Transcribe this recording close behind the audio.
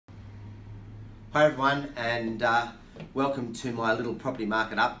Hi everyone, and welcome to my little property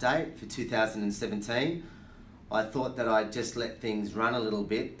market update for 2017. I thought that I'd just let things run a little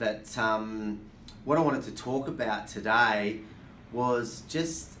bit, but what I wanted to talk about today was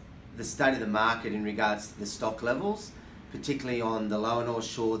just the state of the market in regards to the stock levels, particularly on the lower North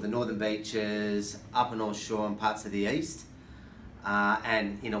Shore, the Northern Beaches, upper North Shore and parts of the east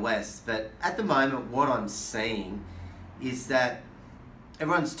and inner west. But at the moment what I'm seeing is that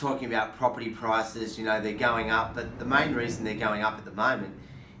everyone's talking about property prices, you know, they're going up, but the main reason they're going up at the moment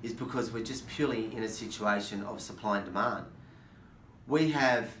is because we're just purely in a situation of supply and demand. We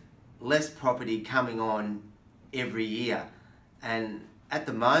have less property coming on every year, and at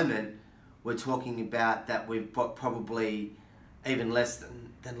the moment we're talking about that we've got probably even less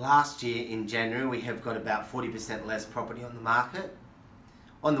than last year. In January we have got about 40% less property on the market.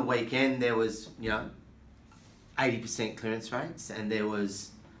 On the weekend there was, 80% clearance rates and there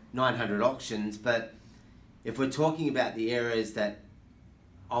was 900 auctions, but if we're talking about the areas that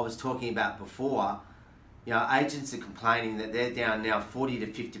I was talking about before, agents are complaining that they're down now 40 to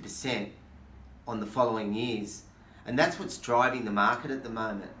 50% on the following years, and that's what's driving the market at the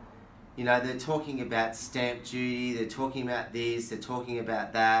moment. They're talking about stamp duty, they're talking about this, they're talking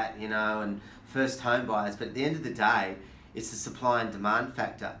about that, and first home buyers, but at the end of the day, it's the supply and demand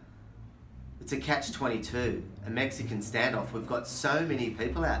factor. It's a catch-22, a Mexican standoff. We've got so many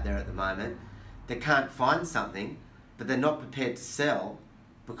people out there at the moment that can't find something, but they're not prepared to sell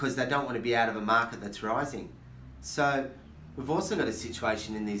because they don't want to be out of a market that's rising. So we've also got a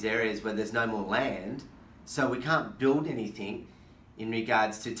situation in these areas where there's no more land, so we can't build anything in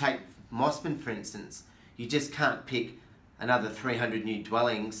regards to, take Mosman for instance, you just can't pick another 300 new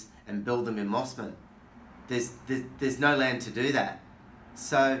dwellings and build them in Mosman. There's no land to do that.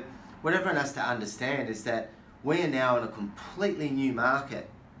 So what everyone has to understand is that we are now in a completely new market,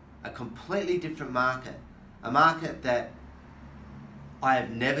 a completely different market, a market that I have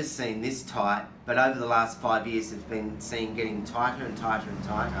never seen this tight, but over the last 5 years have been seen getting tighter and tighter and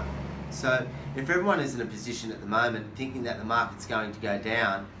tighter. So if everyone is in a position at the moment thinking that the market's going to go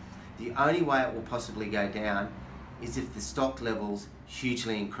down, the only way it will possibly go down is if the stock levels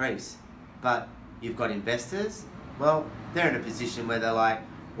hugely increase. But you've got investors, well, they're in a position where they're like,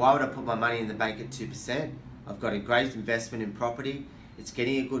 why would I put my money in the bank at 2%? I've got a great investment in property, it's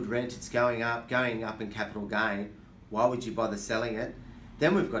getting a good rent, it's going up in capital gain. Why would you bother selling it?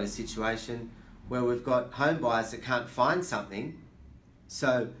 Then we've got a situation where we've got home buyers that can't find something,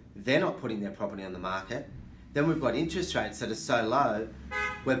 so they're not putting their property on the market. Then we've got interest rates that are so low,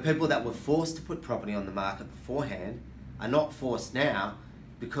 where people that were forced to put property on the market beforehand are not forced now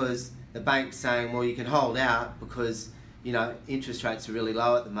because the bank's saying, well, you can hold out because interest rates are really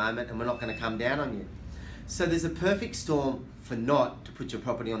low at the moment and we're not going to come down on you. So there's a perfect storm for not to put your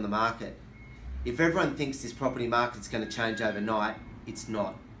property on the market. If everyone thinks this property market's going to change overnight, it's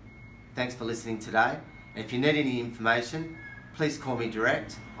not. Thanks for listening today. And if you need any information, please call me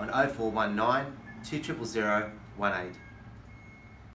direct on 0419 200 018.